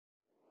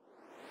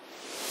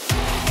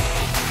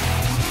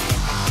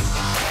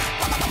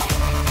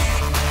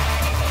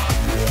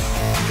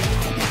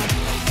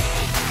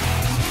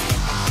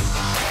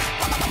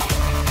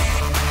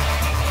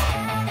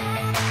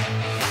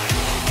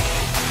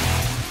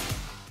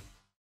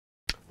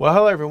Well,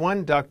 hello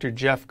everyone, Dr.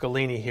 Jeff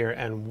Galini here,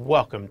 and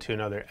welcome to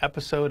another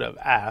episode of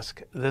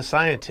Ask the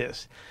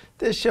Scientist.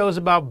 This show is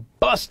about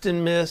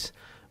busting myths,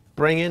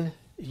 bringing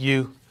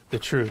you the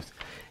truth.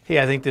 Hey,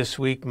 I think this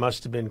week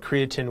must have been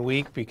creatine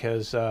week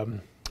because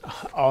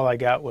all I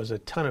got was a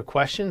ton of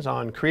questions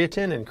on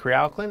creatine and Kre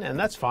Alkalyn, and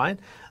that's fine.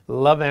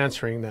 Love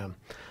answering them.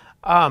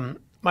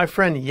 My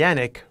friend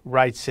Yannick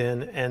writes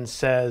in and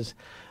says,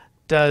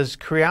 does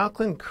Kre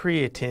Alkalyn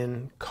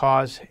creatine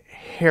cause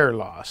hair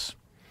loss?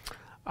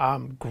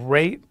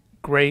 Great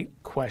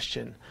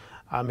question.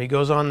 He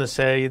goes on to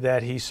say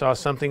that he saw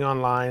something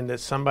online that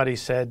somebody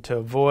said to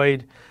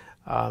avoid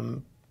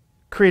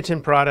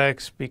creatine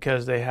products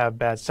because they have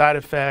bad side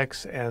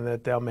effects and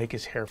that they'll make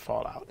his hair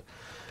fall out.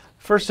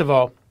 First of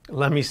all,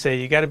 let me say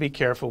you got to be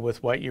careful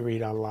with what you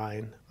read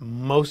online.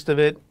 Most of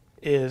it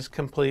is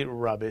complete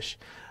rubbish.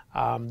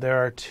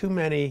 There are too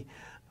many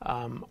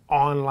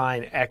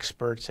online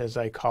experts, as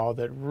I call,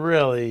 that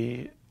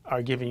really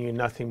are giving you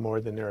nothing more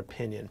than their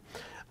opinion.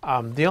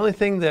 The only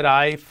thing that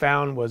I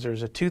found was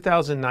there's a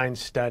 2009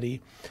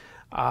 study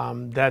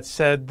that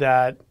said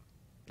that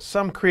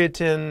some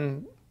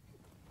creatine,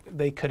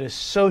 they could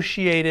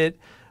associate it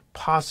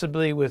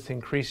possibly with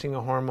increasing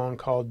a hormone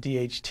called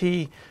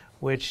DHT,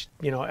 which,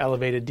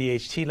 elevated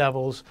DHT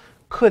levels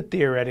could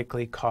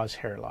theoretically cause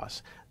hair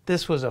loss.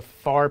 This was a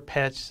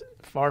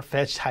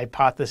far-fetched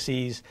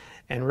hypothesis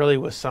and really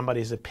was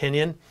somebody's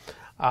opinion.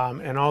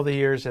 And all the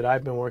years that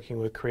I've been working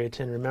with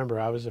creatine, remember,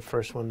 I was the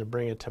first one to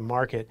bring it to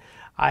market.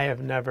 I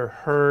have never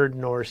heard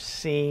nor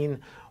seen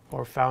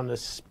or found a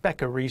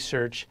speck of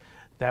research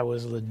that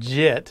was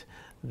legit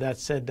that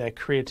said that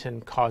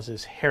creatine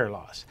causes hair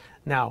loss.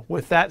 Now,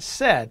 with that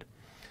said,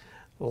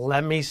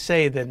 let me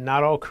say that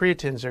not all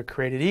creatines are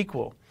created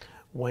equal.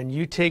 When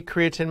you take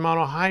creatine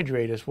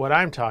monohydrate is what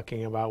I'm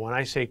talking about when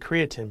I say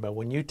creatine, but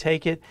when you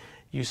take it,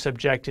 you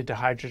subject it to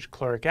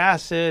hydrochloric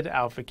acid,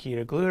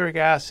 alpha-ketogluteric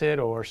acid,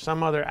 or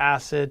some other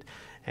acid,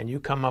 and you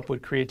come up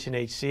with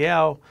creatine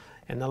HCl,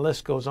 and the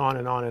list goes on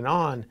and on and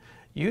on.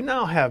 You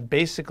now have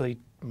basically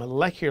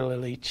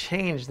molecularly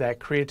changed that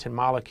creatine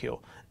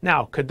molecule.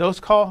 Now, could those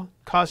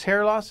cause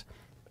hair loss?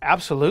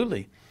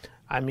 Absolutely.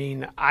 I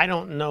mean, I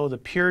don't know the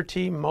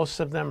purity. Most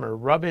of them are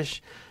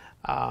rubbish.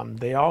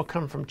 They all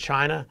come from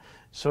China.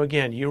 So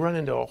again, you run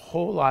into a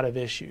whole lot of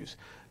issues.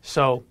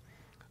 So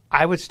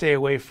I would stay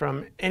away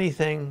from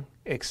anything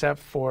except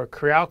for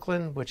Kre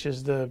Alkalyn, which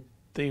is the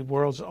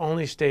world's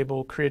only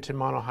stable creatine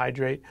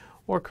monohydrate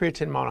or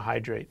creatine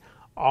monohydrate.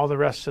 All the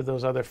rest of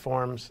those other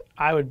forms,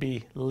 I would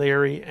be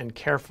leery and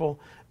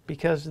careful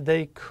because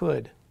they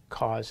could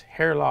cause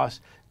hair loss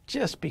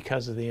just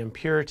because of the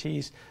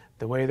impurities,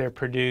 the way they're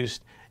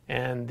produced,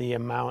 and the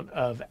amount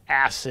of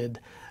acid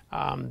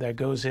that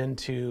goes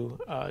into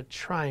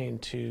trying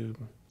to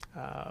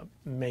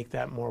make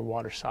that more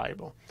water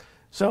soluble.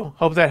 So,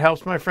 hope that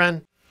helps, my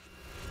friend.